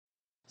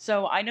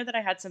So I know that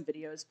I had some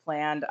videos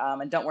planned,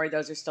 and don't worry,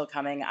 those are still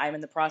coming. I'm in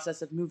the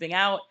process of moving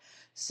out,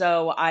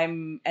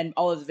 and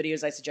all of the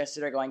videos I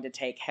suggested are going to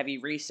take heavy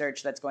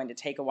research. That's going to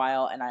take a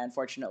while, and I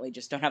unfortunately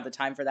just don't have the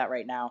time for that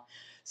right now.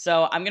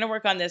 So I'm going to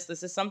work on this.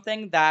 This is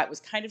something that was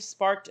kind of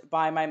sparked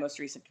by my most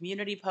recent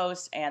community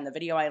post and the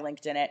video I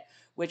linked in it,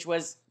 which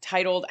was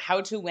titled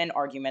 "How to Win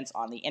Arguments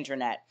on the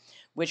Internet,"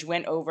 which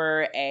went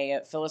over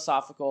a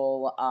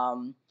philosophical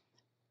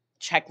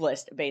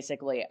checklist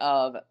basically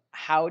of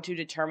how to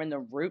determine the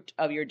root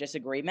of your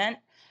disagreement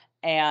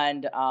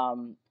and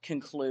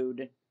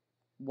conclude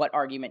what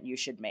argument you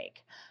should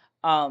make.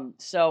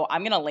 So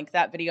I'm going to link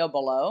that video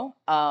below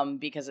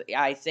because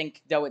I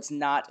think, though it's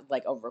not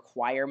like a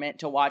requirement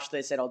to watch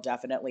this, it'll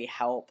definitely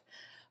help,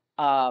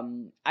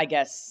 I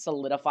guess,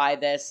 solidify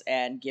this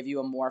and give you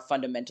a more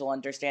fundamental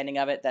understanding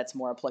of it that's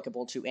more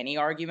applicable to any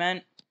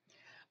argument.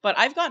 But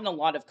I've gotten a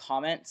lot of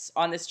comments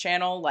on this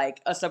channel,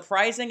 like a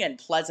surprising and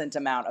pleasant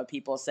amount of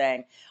people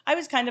saying, I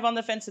was kind of on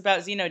the fence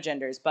about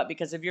xenogenders, but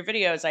because of your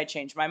videos, I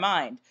changed my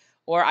mind.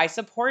 Or I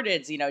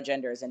supported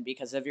xenogenders, and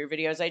because of your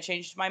videos, I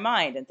changed my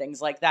mind, and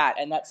things like that.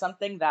 And that's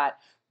something that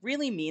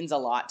really means a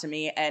lot to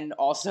me. And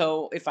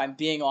also, if I'm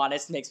being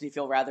honest, makes me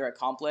feel rather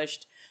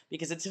accomplished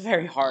because it's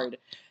very hard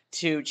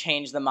to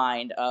change the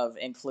mind of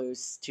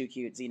inclus, too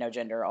cute,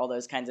 xenogender, all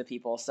those kinds of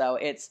people. So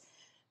it's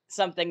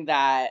something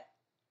that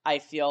I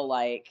feel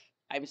like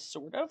I'm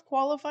sort of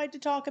qualified to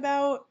talk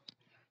about.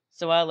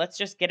 So let's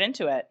just get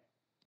into it.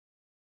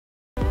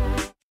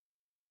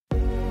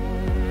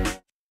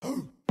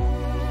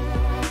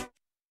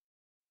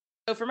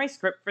 So for my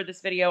script for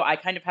this video, I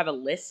kind of have a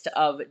list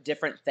of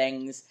different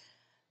things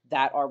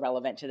that are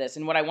relevant to this.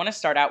 And what I want to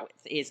start out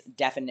with is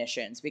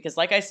definitions, because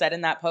like I said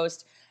in that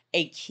post,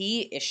 a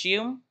key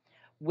issue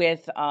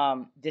with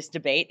this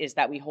debate is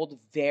that we hold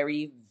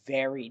very,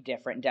 very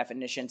different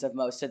definitions of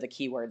most of the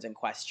keywords in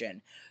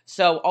question.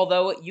 So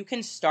although you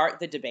can start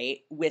the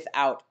debate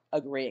without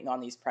agreeing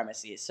on these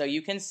premises, so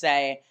you can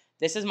say,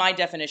 this is my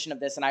definition of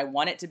this, and I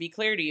want it to be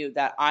clear to you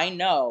that I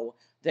know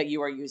that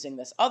you are using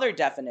this other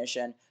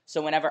definition.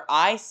 So whenever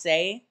I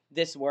say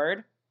this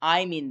word,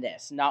 I mean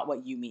this, not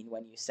what you mean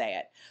when you say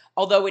it.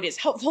 Although it is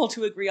helpful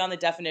to agree on the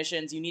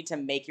definitions, you need to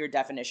make your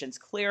definitions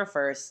clear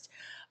first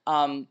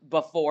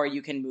before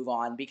you can move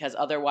on, because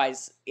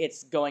otherwise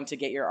it's going to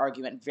get your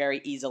argument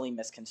very easily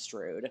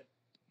misconstrued.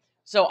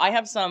 So I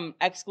have some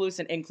exclus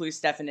and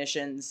inclus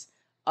definitions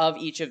of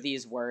each of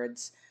these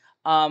words.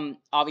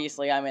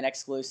 Obviously, I'm an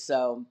exclus,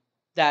 so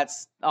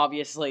that's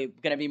obviously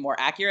going to be more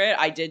accurate.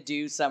 I did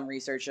do some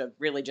research of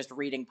really just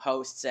reading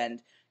posts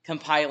and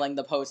compiling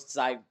the posts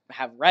I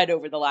have read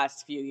over the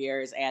last few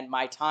years and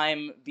my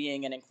time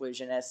being an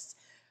inclusionist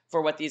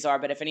for what these are.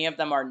 But if any of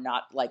them are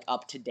not like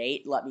up to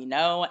date, let me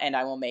know and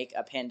I will make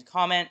a pinned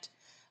comment.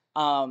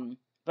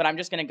 But I'm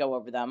just going to go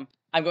over them.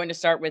 I'm going to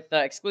start with the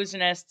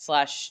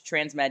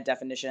exclusionist/transmed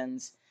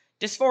definitions.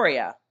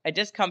 Dysphoria, a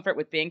discomfort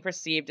with being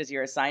perceived as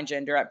your assigned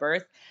gender at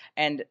birth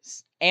and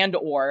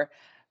or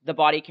the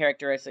body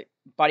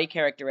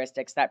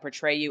characteristics that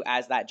portray you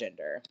as that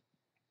gender.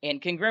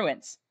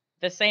 Incongruence,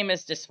 the same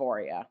as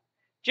dysphoria.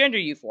 Gender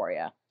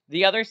euphoria,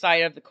 the other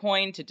side of the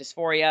coin to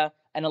dysphoria,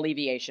 an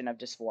alleviation of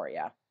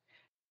dysphoria.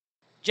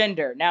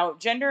 Gender. Now,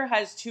 gender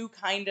has two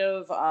kind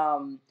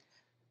of,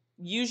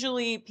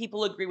 usually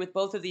people agree with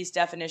both of these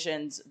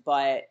definitions,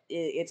 but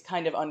it's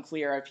kind of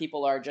unclear if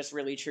people are just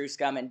really true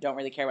scum and don't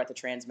really care about the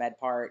transmed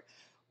part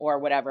or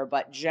whatever.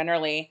 But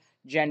generally,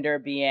 gender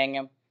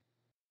being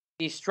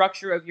the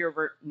structure of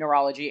your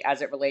neurology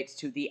as it relates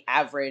to the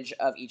average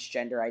of each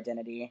gender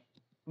identity,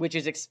 which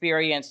is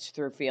experienced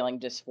through feeling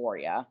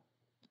dysphoria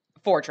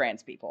for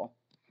trans people.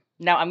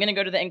 Now, I'm going to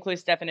go to the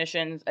inclus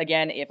definitions.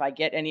 Again, if I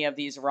get any of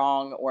these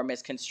wrong or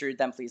misconstrued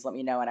them, please let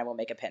me know and I will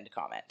make a pinned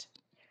comment.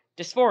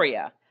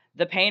 Dysphoria,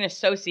 the pain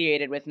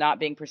associated with not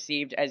being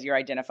perceived as your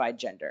identified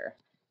gender.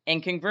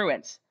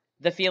 Incongruence,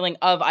 the feeling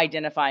of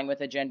identifying with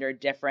a gender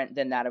different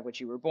than that of which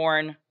you were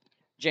born.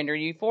 Gender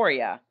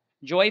euphoria,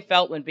 joy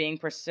felt when being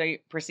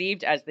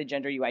perceived as the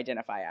gender you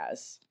identify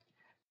as.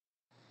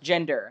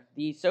 Gender,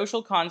 the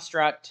social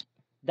construct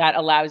that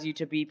allows you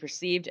to be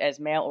perceived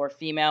as male or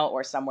female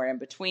or somewhere in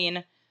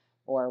between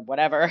or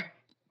whatever,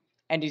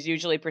 and is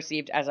usually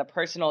perceived as a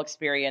personal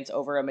experience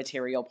over a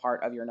material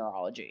part of your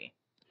neurology.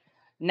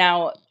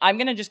 Now, I'm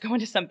going to just go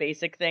into some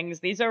basic things.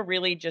 These are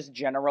really just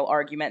general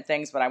argument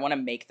things, but I want to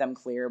make them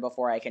clear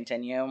before I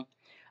continue.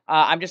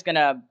 I'm just going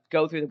to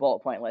go through the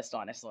bullet point list,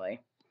 honestly.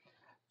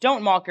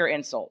 Don't mock or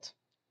insult.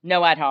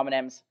 No ad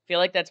hominems. Feel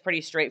like that's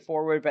pretty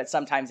straightforward, but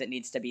sometimes it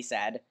needs to be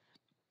said.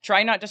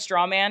 Try not to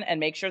strawman and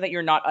make sure that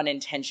you're not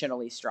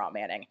unintentionally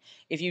strawmanning.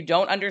 If you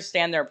don't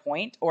understand their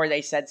point or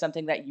they said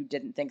something that you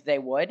didn't think they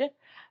would,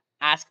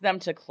 ask them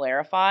to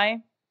clarify.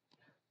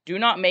 Do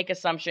not make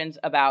assumptions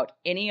about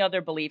any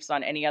other beliefs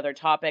on any other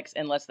topics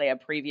unless they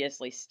have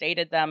previously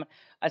stated them,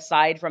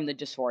 aside from the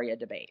dysphoria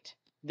debate.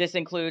 This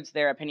includes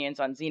their opinions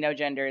on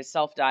xenogenders,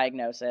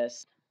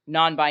 self-diagnosis,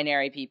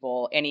 non-binary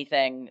people,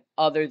 anything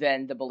other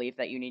than the belief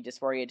that you need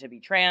dysphoria to be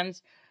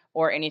trans,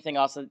 or anything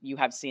else that you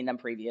have seen them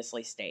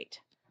previously state.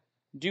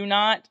 Do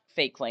not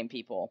fake claim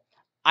people.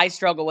 I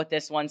struggle with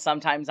this one.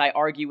 Sometimes I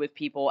argue with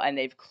people and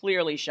they've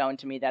clearly shown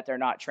to me that they're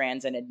not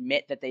trans and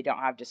admit that they don't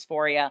have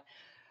dysphoria.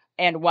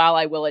 And while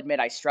I will admit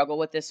I struggle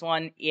with this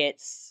one,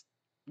 it's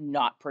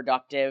not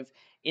productive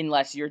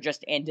unless you're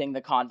just ending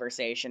the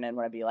conversation and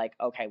want to be like,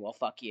 okay, well,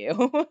 fuck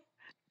you.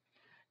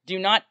 Do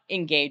not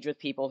engage with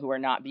people who are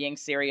not being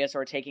serious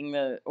or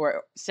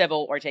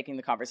civil or taking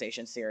the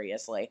conversation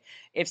seriously.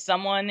 If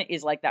someone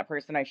is like that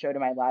person I showed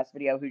in my last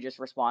video who just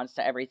responds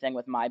to everything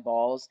with my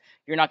balls,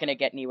 you're not going to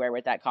get anywhere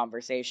with that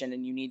conversation,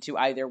 and you need to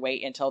either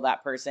wait until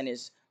that person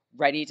is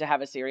ready to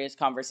have a serious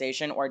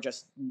conversation or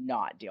just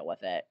not deal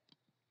with it.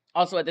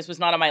 Also, this was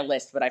not on my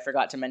list, but I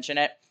forgot to mention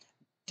it.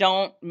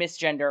 Don't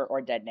misgender or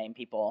dead name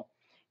people.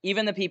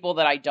 Even the people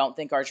that I don't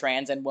think are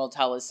trans and will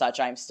tell as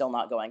such, I'm still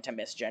not going to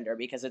misgender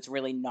because it's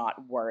really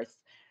not worth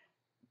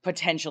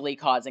potentially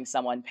causing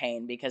someone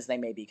pain because they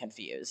may be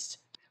confused.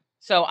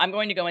 So I'm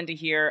going to go into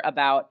here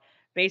about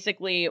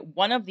basically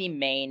one of the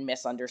main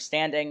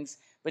misunderstandings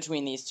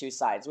between these two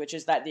sides, which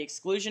is that the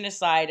exclusionist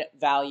side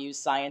values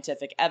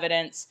scientific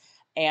evidence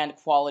and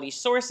quality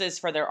sources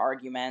for their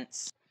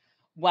arguments,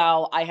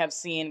 while I have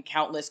seen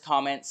countless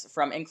comments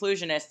from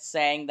inclusionists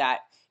saying that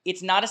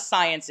it's not a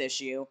science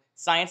issue.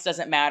 Science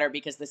doesn't matter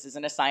because this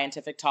isn't a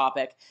scientific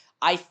topic.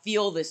 I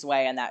feel this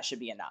way and that should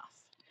be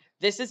enough.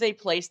 This is a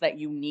place that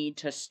you need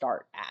to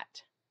start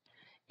at.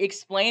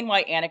 Explain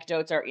why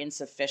anecdotes are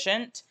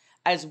insufficient,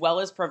 as well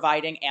as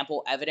providing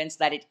ample evidence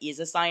that it is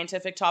a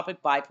scientific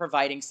topic by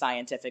providing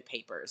scientific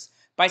papers.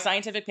 By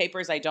scientific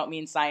papers, I don't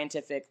mean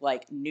scientific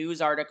like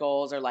news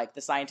articles or like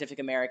the Scientific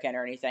American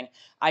or anything.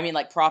 I mean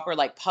like proper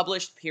like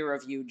published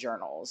peer-reviewed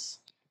journals.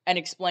 And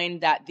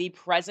explain that the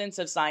presence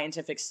of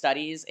scientific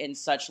studies in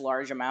such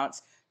large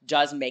amounts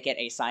does make it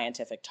a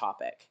scientific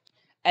topic.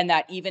 And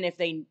that even if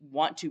they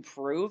want to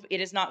prove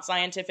it is not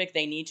scientific,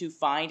 they need to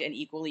find an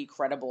equally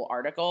credible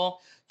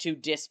article to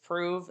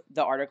disprove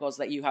the articles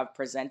that you have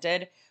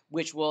presented,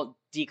 which will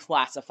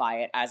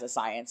declassify it as a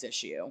science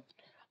issue.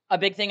 A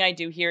big thing I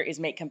do here is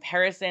make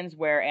comparisons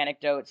where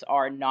anecdotes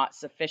are not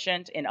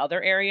sufficient in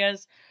other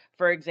areas.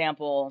 For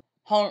example,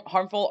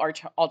 harmful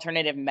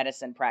alternative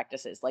medicine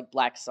practices like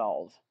Black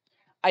Solve.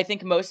 I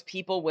think most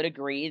people would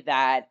agree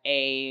that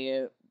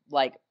a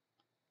like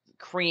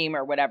cream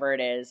or whatever it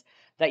is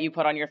that you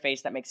put on your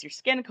face that makes your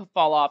skin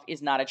fall off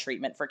is not a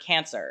treatment for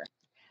cancer.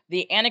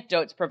 The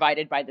anecdotes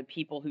provided by the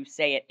people who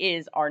say it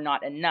is are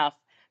not enough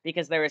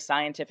because there is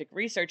scientific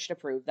research to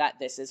prove that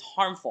this is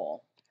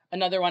harmful.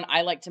 Another one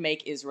I like to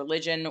make is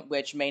religion,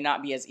 which may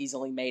not be as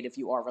easily made if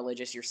you are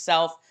religious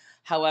yourself.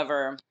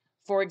 However,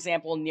 for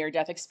example,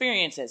 near-death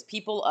experiences.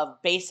 People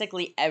of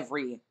basically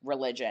every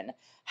religion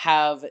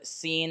have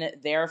seen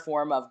their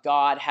form of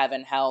God,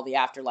 heaven, hell, the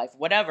afterlife,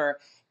 whatever,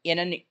 in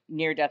a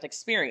near-death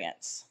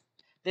experience.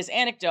 This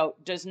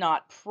anecdote does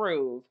not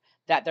prove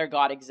that their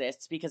God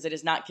exists because it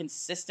is not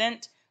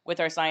consistent with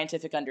our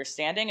scientific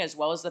understanding, as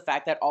well as the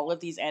fact that all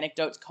of these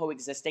anecdotes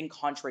coexisting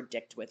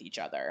contradict with each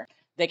other.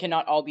 They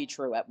cannot all be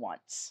true at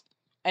once.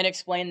 And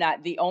explain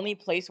that the only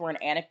place where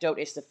an anecdote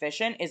is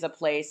sufficient is a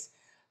place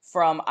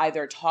from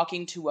either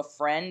talking to a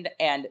friend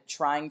and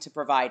trying to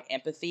provide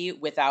empathy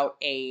without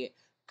a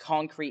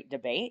concrete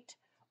debate,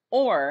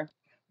 or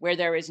where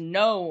there is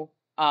no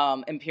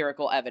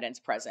empirical evidence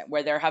present,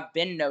 where there have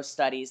been no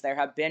studies, there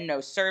have been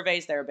no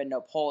surveys, there have been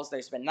no polls,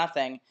 there's been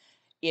nothing.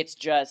 It's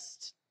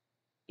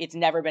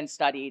never been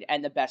studied,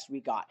 and the best we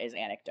got is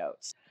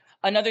anecdotes.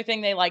 Another thing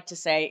they like to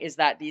say is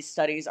that these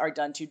studies are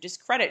done to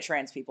discredit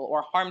trans people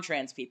or harm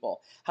trans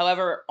people.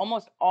 However,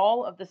 almost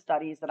all of the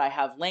studies that I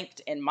have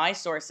linked in my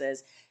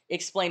sources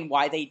explain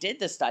why they did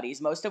the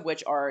studies, most of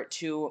which are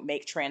to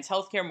make trans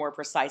healthcare more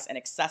precise and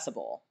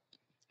accessible.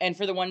 And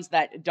for the ones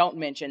that don't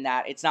mention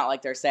that, it's not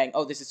like they're saying,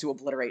 oh, this is to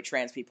obliterate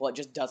trans people. It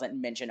just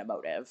doesn't mention a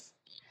motive.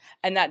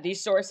 And that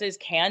these sources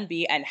can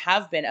be and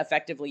have been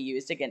effectively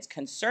used against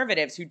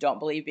conservatives who don't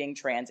believe being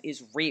trans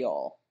is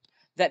real.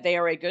 That they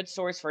are a good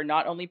source for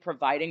not only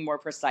providing more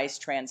precise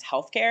trans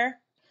healthcare,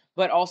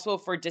 but also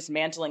for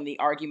dismantling the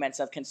arguments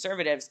of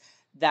conservatives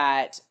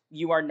that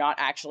you are not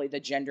actually the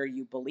gender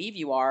you believe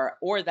you are,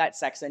 or that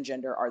sex and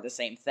gender are the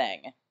same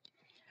thing.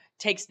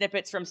 Take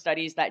snippets from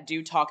studies that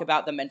do talk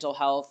about the mental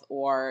health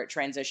or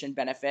transition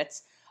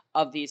benefits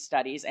of these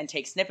studies, and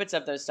take snippets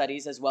of those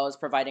studies as well as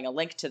providing a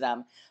link to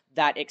them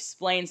that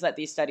explains that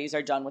these studies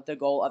are done with the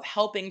goal of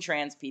helping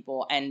trans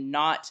people and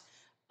not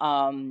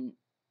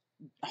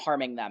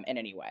harming them in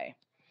any way.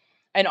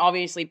 And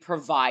obviously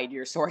provide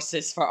your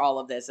sources for all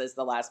of this as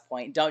the last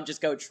point. Don't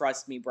just go,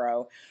 trust me,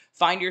 bro.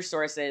 Find your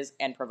sources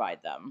and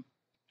provide them.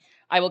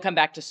 I will come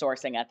back to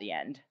sourcing at the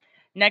end.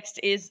 Next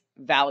is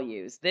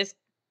values. This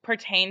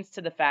pertains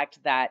to the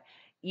fact that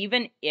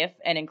even if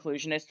an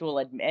inclusionist will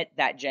admit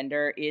that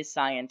gender is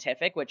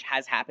scientific, which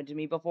has happened to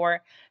me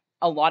before,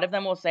 a lot of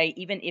them will say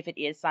even if it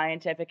is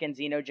scientific and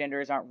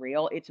xenogenders aren't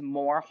real, it's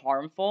more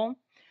harmful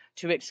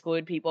to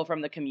exclude people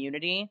from the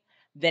community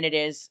than it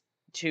is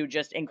to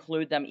just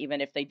include them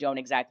even if they don't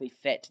exactly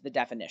fit the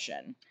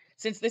definition.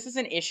 Since this is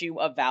an issue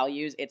of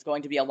values, it's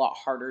going to be a lot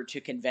harder to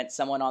convince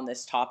someone on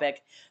this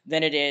topic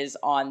than it is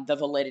on the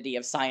validity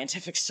of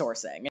scientific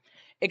sourcing.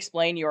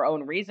 Explain your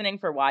own reasoning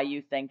for why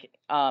you think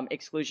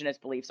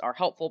exclusionist beliefs are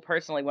helpful.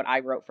 Personally, what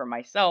I wrote for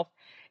myself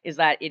is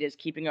that it is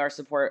keeping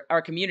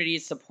our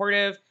communities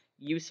supportive,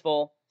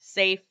 useful,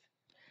 safe,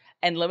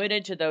 and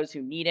limited to those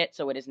who need it,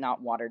 so it is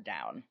not watered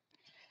down.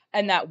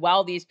 And that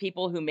while these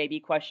people who may be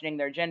questioning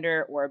their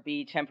gender or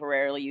be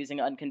temporarily using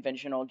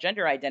unconventional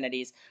gender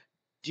identities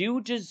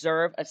do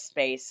deserve a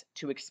space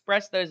to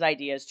express those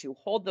ideas, to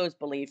hold those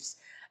beliefs,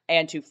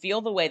 and to feel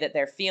the way that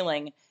they're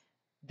feeling,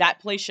 that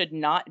place should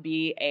not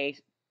be a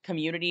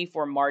community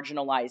for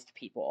marginalized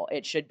people.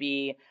 It should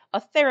be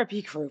a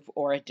therapy group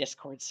or a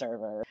Discord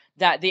server.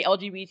 That the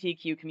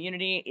LGBTQ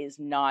community is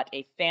not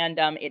a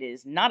fandom. It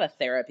is not a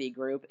therapy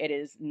group. It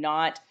is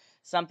not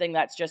something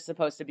that's just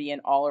supposed to be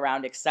an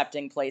all-around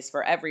accepting place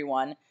for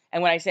everyone.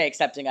 And when I say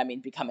accepting, I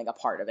mean becoming a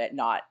part of it,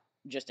 not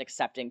just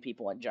accepting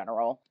people in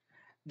general.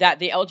 That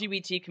the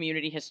LGBT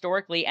community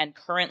historically and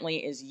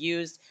currently is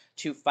used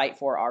to fight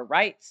for our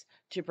rights,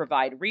 to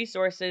provide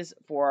resources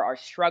for our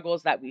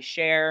struggles that we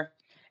share.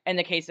 In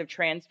the case of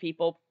trans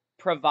people,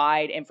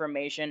 provide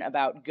information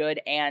about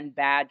good and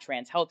bad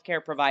trans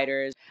healthcare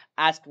providers,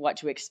 ask what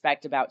to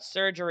expect about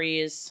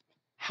surgeries,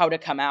 how to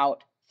come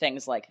out,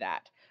 things like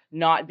that.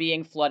 Not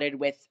being flooded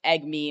with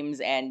egg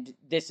memes and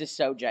this is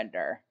so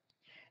gender.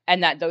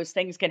 And that those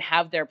things can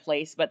have their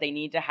place, but they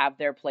need to have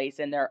their place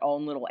in their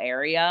own little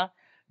area,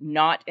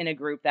 not in a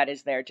group that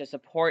is there to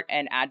support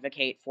and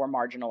advocate for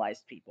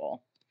marginalized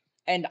people.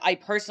 And I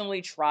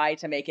personally try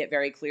to make it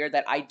very clear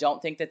that I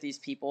don't think that these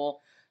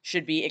people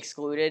should be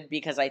excluded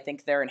because I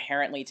think they're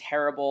inherently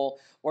terrible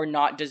or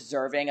not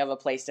deserving of a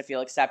place to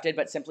feel accepted,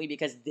 but simply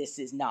because this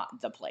is not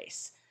the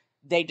place.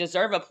 They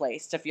deserve a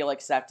place to feel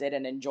accepted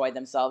and enjoy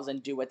themselves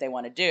and do what they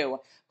want to do,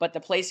 but the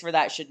place for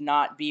that should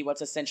not be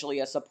what's essentially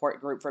a support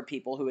group for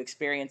people who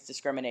experience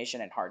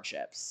discrimination and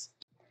hardships.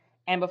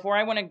 And before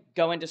I want to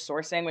go into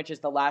sourcing, which is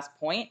the last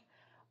point,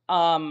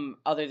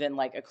 other than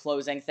like a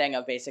closing thing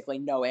of basically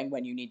knowing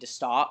when you need to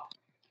stop,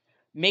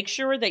 make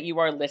sure that you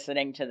are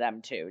listening to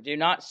them too. Do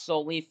not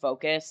solely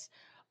focus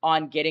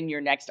on getting your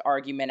next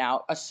argument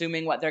out,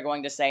 assuming what they're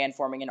going to say and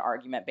forming an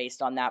argument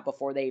based on that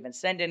before they even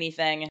send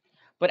anything,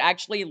 but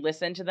actually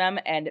listen to them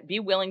and be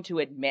willing to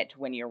admit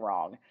when you're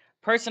wrong.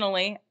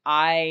 Personally,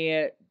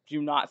 I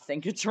do not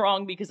think it's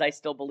wrong because I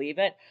still believe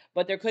it,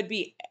 but there could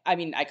be,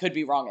 I could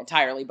be wrong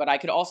entirely, but I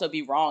could also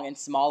be wrong in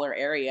smaller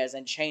areas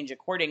and change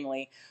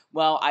accordingly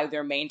while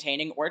either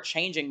maintaining or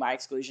changing my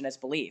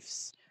exclusionist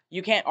beliefs.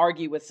 You can't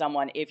argue with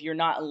someone if you're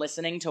not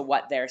listening to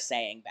what they're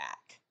saying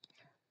back.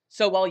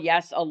 So while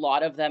yes, a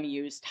lot of them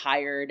use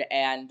tired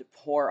and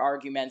poor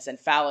arguments and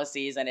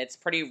fallacies, and it's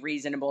pretty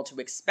reasonable to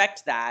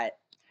expect that,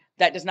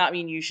 that does not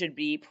mean you should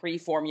be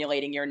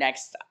pre-formulating your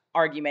next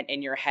argument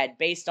in your head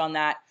based on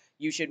that.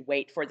 You should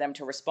wait for them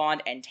to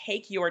respond and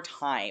take your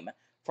time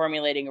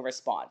formulating a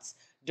response.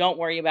 Don't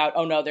worry about,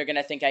 oh no, they're going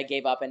to think I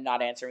gave up and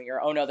not answering,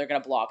 or oh no, they're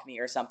going to block me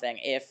or something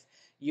if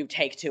you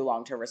take too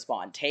long to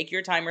respond. Take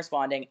your time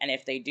responding, and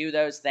if they do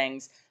those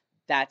things,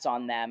 that's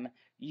on them.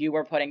 You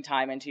are putting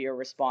time into your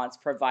response,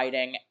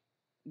 providing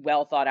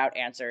well thought out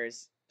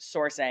answers,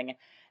 sourcing,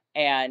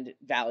 and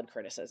valid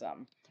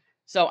criticism.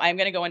 So I'm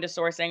going to go into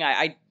sourcing.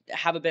 I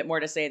have a bit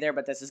more to say there,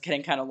 but this is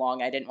getting kind of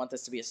long. I didn't want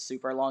this to be a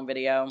super long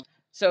video.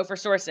 So for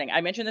sourcing, I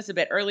mentioned this a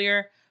bit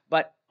earlier,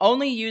 but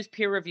only use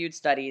peer-reviewed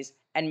studies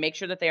and make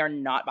sure that they are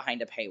not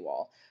behind a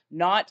paywall.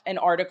 Not an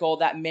article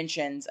that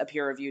mentions a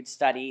peer-reviewed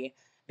study,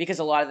 because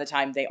a lot of the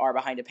time they are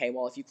behind a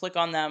paywall if you click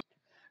on them.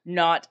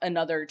 Not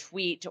another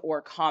tweet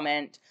or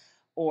comment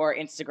or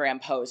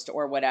Instagram post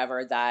or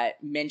whatever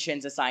that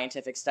mentions a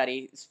scientific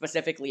study,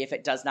 specifically if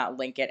it does not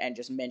link it and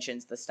just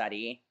mentions the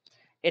study.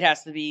 It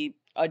has to be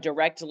a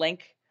direct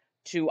link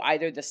to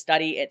either the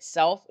study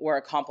itself or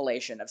a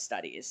compilation of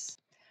studies.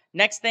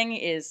 Next thing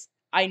is,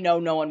 I know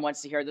no one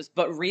wants to hear this,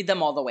 but read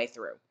them all the way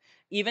through.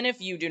 Even if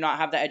you do not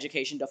have the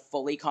education to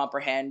fully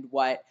comprehend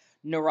what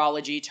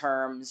neurology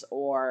terms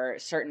or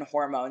certain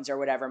hormones or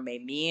whatever may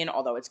mean,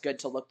 although it's good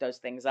to look those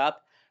things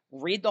up,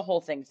 read the whole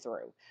thing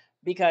through.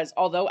 Because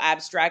although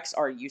abstracts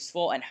are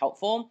useful and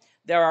helpful,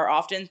 there are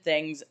often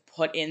things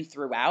put in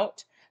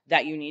throughout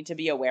that you need to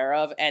be aware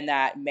of and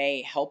that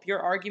may help your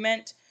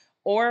argument.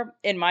 Or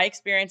in my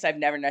experience, I've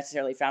never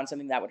necessarily found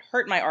something that would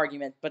hurt my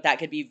argument, but that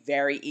could be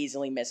very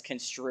easily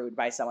misconstrued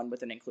by someone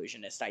with an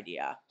inclusionist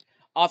idea.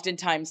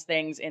 Oftentimes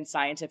things in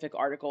scientific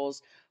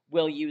articles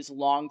will use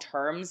long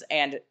terms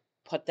and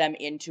put them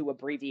into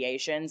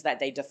abbreviations that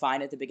they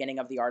define at the beginning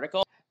of the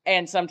article.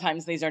 And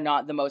sometimes these are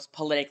not the most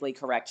politically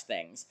correct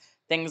things.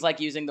 Things like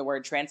using the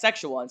word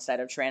transsexual instead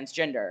of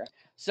transgender.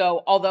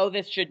 So although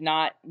this should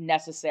not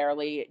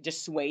necessarily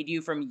dissuade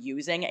you from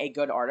using a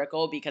good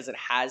article because it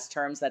has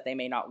terms that they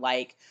may not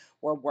like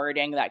or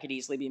wording that could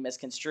easily be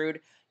misconstrued,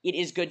 it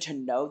is good to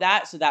know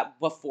that so that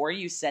before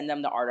you send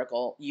them the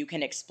article, you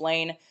can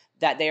explain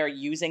that they are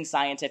using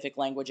scientific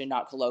language and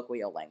not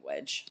colloquial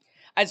language.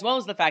 as well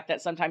as the fact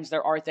that sometimes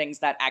there are things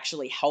that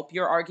actually help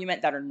your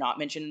argument that are not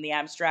mentioned in the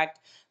abstract,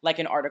 like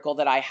an article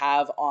that I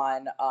have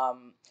on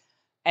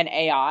an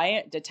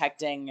AI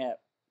detecting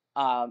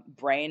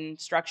brain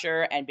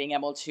structure and being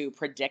able to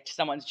predict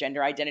someone's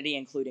gender identity,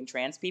 including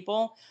trans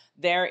people.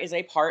 There is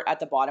a part at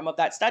the bottom of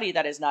that study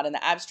that is not in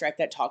the abstract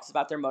that talks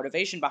about their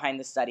motivation behind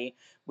the study,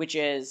 which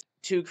is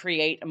to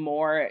create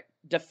more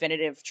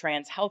definitive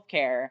trans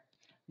healthcare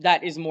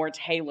that is more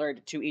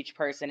tailored to each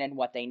person and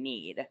what they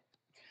need,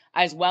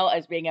 as well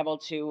as being able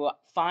to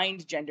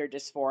find gender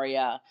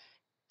dysphoria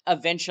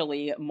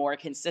eventually more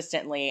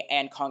consistently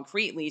and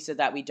concretely so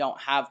that we don't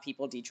have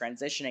people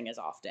detransitioning as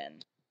often.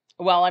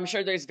 Well, I'm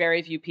sure there's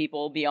very few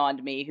people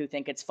beyond me who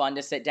think it's fun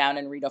to sit down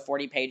and read a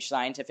 40-page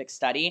scientific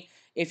study.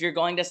 If you're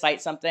going to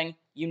cite something,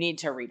 you need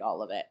to read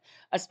all of it,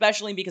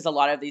 especially because a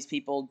lot of these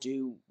people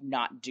do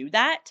not do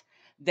that.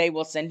 They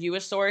will send you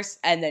a source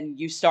and then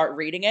you start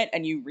reading it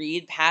and you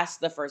read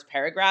past the first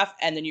paragraph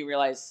and then you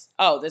realize,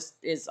 oh, this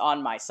is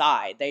on my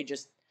side. They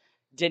just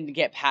didn't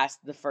get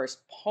past the first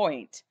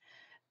point.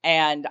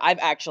 And I've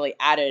actually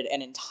added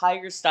an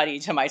entire study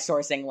to my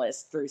sourcing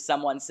list through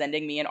someone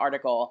sending me an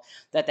article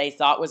that they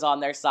thought was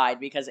on their side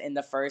because in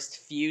the first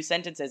few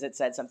sentences it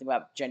said something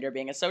about gender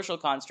being a social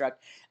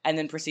construct and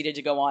then proceeded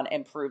to go on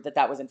and prove that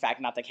that was in fact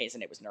not the case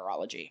and it was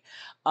neurology.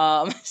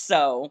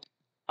 So,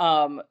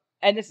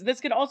 and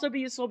this could also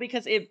be useful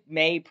because it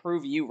may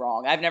prove you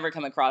wrong. I've never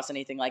come across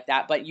anything like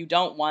that, but you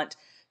don't want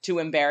to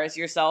embarrass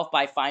yourself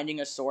by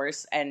finding a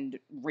source and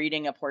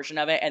reading a portion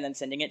of it and then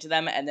sending it to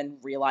them and then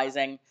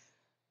realizing,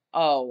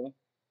 oh,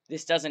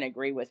 this doesn't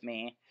agree with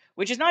me,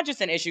 which is not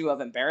just an issue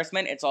of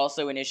embarrassment. It's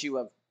also an issue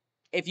of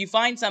if you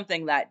find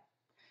something that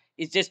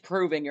is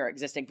disproving your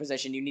existing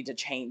position, you need to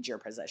change your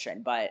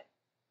position. But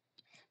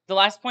the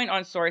last point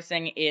on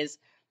sourcing is,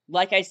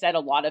 like I said, a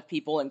lot of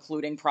people,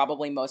 including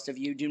probably most of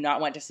you, do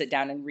not want to sit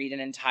down and read an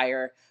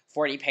entire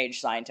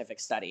 40-page scientific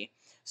study.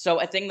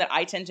 So a thing that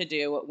I tend to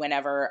do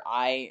whenever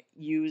I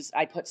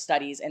put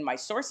studies in my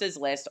sources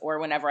list or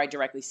whenever I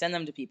directly send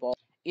them to people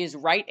is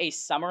write a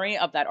summary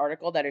of that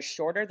article that is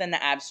shorter than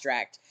the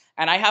abstract.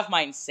 And I have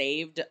mine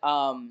saved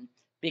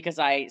because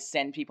I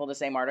send people the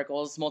same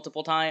articles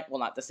multiple times. Well,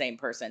 not the same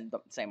person, the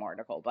same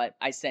article, but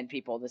I send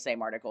people the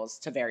same articles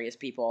to various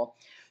people.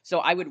 So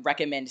I would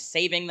recommend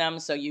saving them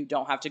so you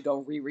don't have to go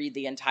reread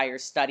the entire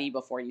study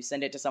before you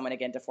send it to someone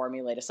again to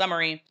formulate a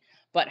summary.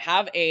 But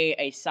have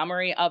a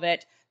summary of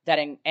it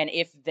and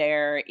if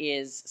there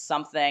is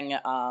something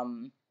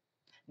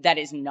that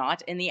is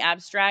not in the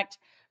abstract,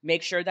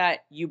 make sure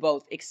that you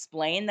both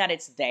explain that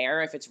it's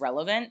there if it's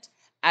relevant,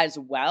 as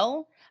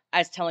well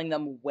as telling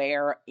them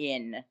where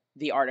in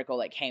the article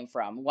it came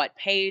from, what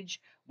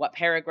page, what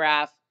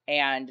paragraph,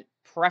 and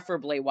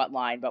preferably what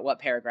line, but what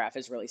paragraph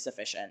is really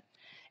sufficient.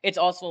 It's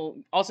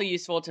also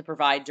useful to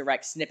provide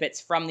direct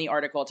snippets from the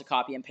article to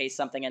copy and paste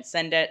something and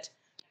send it,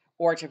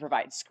 or to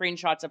provide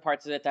screenshots of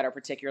parts of it that are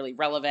particularly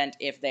relevant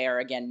if they are,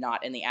 again,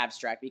 not in the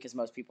abstract, because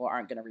most people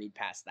aren't going to read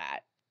past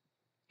that.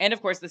 And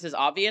of course, this is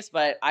obvious,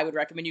 but I would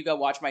recommend you go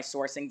watch my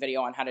sourcing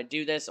video on how to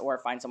do this or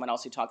find someone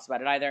else who talks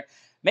about it either.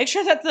 Make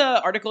sure that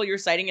the article you're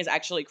citing is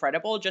actually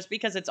credible. Just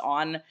because it's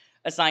on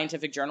a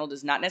scientific journal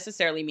does not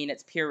necessarily mean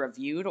it's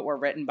peer-reviewed or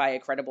written by a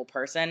credible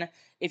person.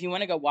 If you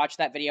want to go watch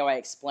that video, I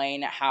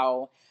explain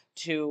how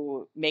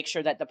to make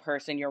sure that the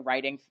person you're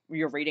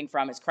reading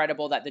from is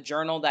credible, that the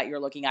journal that you're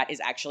looking at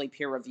is actually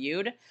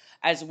peer-reviewed,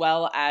 as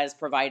well as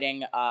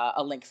providing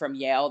a link from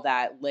Yale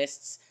that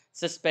lists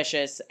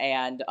suspicious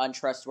and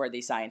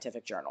untrustworthy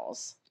scientific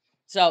journals.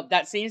 So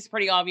that seems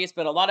pretty obvious,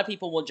 but a lot of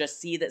people will just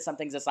see that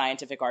something's a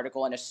scientific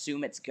article and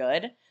assume it's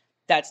good.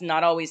 That's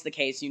not always the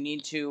case. You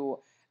need to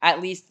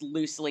at least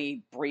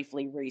loosely,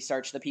 briefly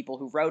research the people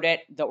who wrote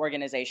it, the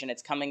organization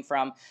it's coming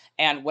from,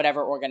 and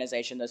whatever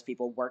organization those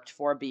people worked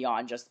for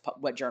beyond just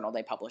what journal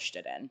they published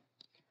it in.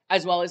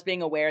 As well as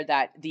being aware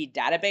that the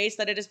database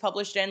that it is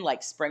published in,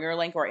 like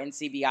SpringerLink or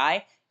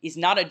NCBI, is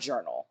not a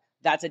journal.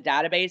 That's a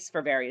database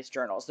for various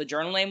journals. The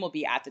journal name will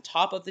be at the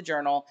top of the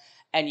journal,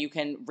 and you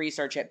can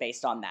research it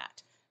based on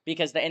that.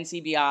 Because the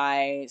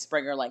NCBI,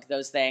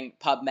 SpringerLink,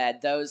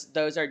 PubMed,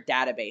 those are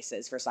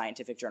databases for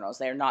scientific journals.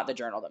 They are not the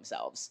journal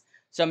themselves.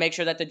 So make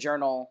sure that the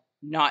journal,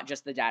 not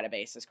just the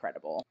database, is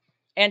credible.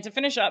 And to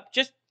finish up,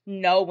 just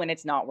know when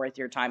it's not worth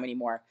your time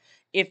anymore.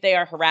 If they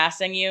are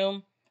harassing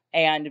you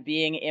and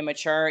being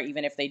immature,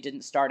 even if they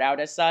didn't start out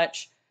as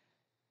such,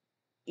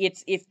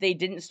 if they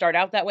didn't start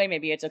out that way,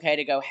 maybe it's okay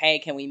to go, hey,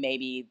 can we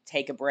maybe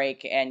take a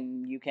break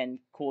and you can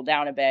cool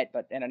down a bit,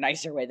 but in a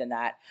nicer way than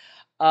that.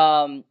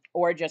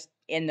 Or just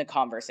in the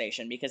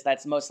conversation, because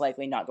that's most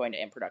likely not going to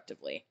end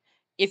productively.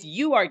 If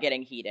you are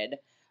getting heated,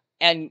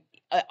 and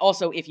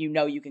also if you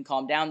know you can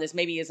calm down, this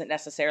maybe isn't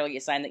necessarily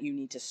a sign that you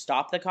need to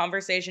stop the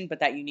conversation,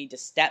 but that you need to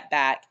step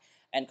back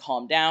and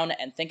calm down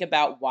and think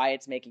about why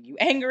it's making you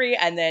angry,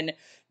 and then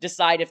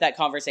decide if that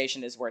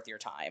conversation is worth your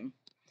time.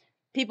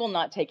 People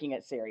not taking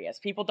it serious.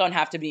 People don't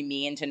have to be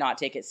mean to not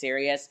take it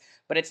serious,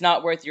 but it's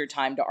not worth your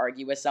time to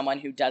argue with someone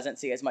who doesn't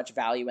see as much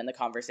value in the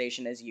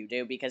conversation as you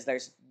do, because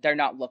they're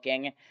not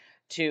looking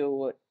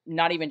to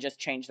not even just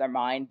change their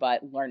mind,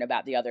 but learn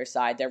about the other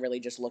side. They're really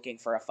just looking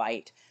for a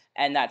fight.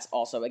 And that's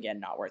also, again,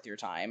 not worth your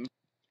time.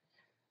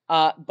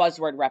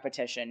 Buzzword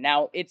repetition.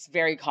 Now, it's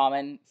very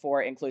common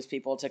for inclusive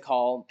people to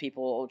call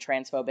people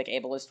transphobic,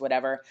 ableist,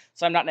 whatever.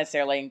 So I'm not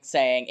necessarily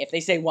saying if they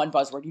say one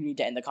buzzword, you need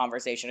to end the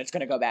conversation. It's going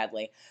to go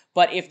badly.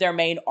 But if their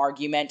main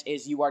argument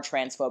is you are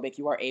transphobic,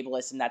 you are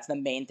ableist, and that's the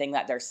main thing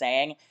that they're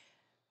saying,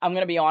 I'm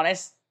going to be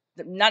honest,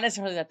 not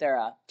necessarily that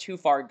they're too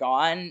far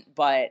gone,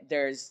 but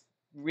there's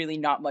really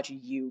not much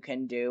you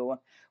can do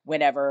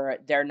whenever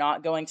they're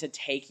not going to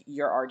take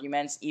your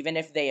arguments, even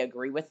if they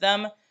agree with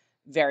them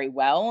very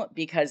well,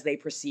 because they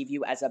perceive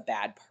you as a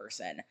bad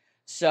person.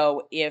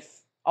 So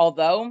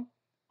although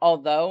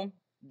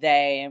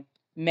they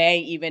may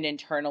even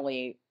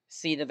internally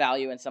see the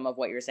value in some of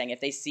what you're saying,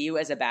 if they see you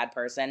as a bad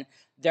person,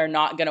 they're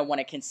not going to want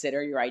to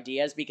consider your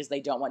ideas because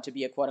they don't want to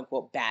be a quote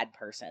unquote bad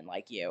person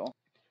like you.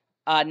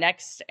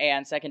 Next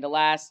and second to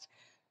last,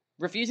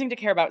 refusing to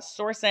care about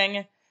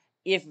sourcing.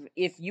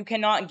 If you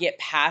cannot get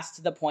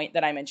past the point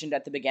that I mentioned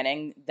at the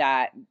beginning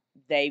that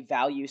they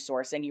value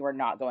sourcing, you are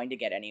not going to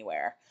get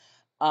anywhere.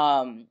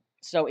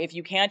 So if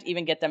you can't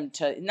even get them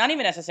to not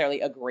even necessarily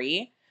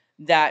agree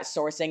that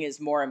sourcing is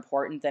more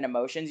important than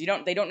emotions,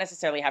 they don't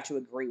necessarily have to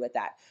agree with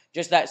that.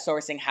 Just that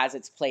sourcing has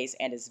its place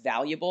and is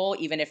valuable,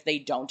 even if they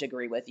don't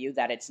agree with you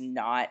that it's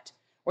not,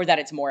 or that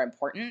it's more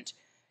important.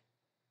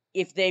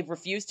 If they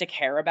refuse to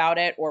care about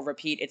it or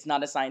repeat it's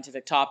not a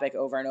scientific topic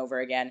over and over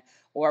again,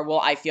 or, well,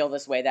 I feel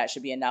this way, that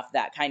should be enough,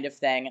 that kind of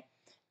thing.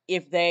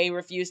 If they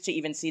refuse to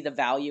even see the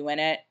value in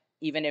it,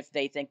 even if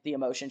they think the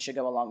emotion should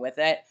go along with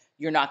it,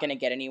 you're not going to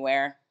get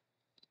anywhere.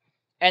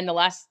 And the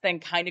last thing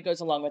kind of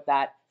goes along with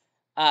that,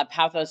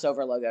 pathos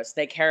over logos.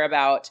 They care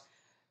about,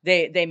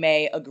 they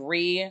may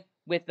agree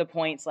with the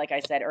points, like I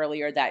said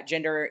earlier, that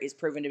gender is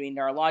proven to be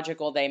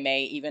neurological. They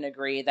may even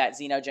agree that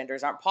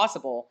xenogenders aren't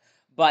possible,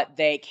 but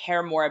they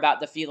care more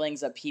about the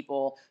feelings of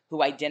people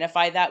who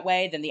identify that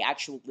way than the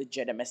actual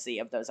legitimacy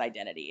of those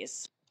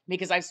identities.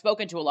 Because I've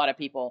spoken to a lot of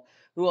people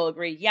who will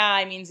agree, yeah,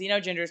 I mean,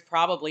 xenogenders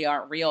probably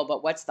aren't real,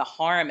 but what's the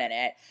harm in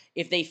it?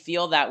 If they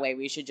feel that way,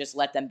 we should just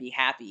let them be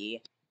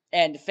happy,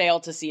 and fail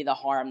to see the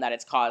harm that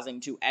it's causing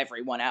to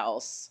everyone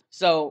else.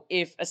 So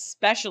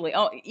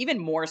even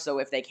more so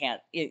if they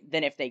can't,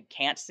 than if they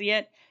can't see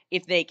it,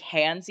 if they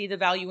can see the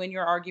value in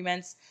your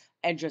arguments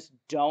and just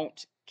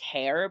don't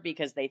care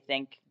because they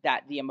think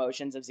that the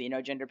emotions of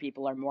xenogender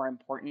people are more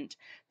important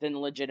than the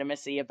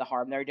legitimacy of the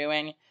harm they're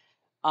doing,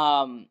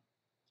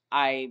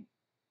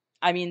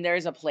 I mean,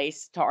 there's a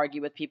place to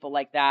argue with people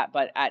like that,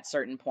 but at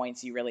certain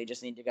points, you really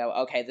just need to go,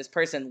 okay, this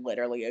person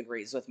literally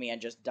agrees with me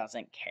and just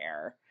doesn't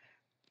care.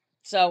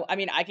 So, I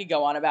mean, I could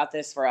go on about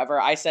this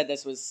forever. I said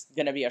this was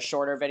going to be a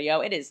shorter video.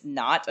 It is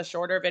not a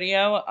shorter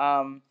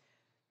video.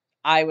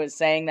 I was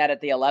saying that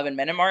at the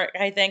 11-minute mark,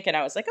 I think, and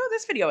I was like, oh,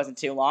 this video isn't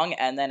too long,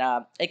 and then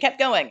it kept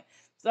going.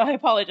 So I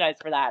apologize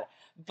for that.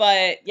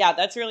 But yeah,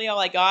 that's really all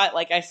I got.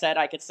 Like I said,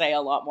 I could say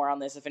a lot more on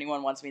this if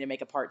anyone wants me to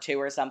make a part 2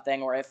 or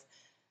something, or if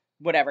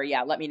whatever,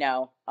 yeah, let me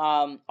know.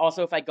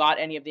 Also, if I got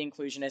any of the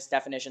inclusionist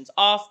definitions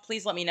off,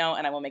 please let me know,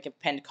 and I will make a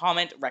pinned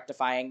comment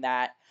rectifying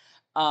that,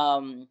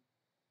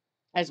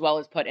 as well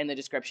as put in the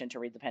description to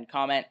read the pinned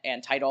comment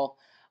and title.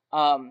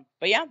 But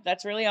yeah,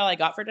 that's really all I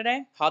got for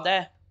today. Ha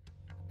de.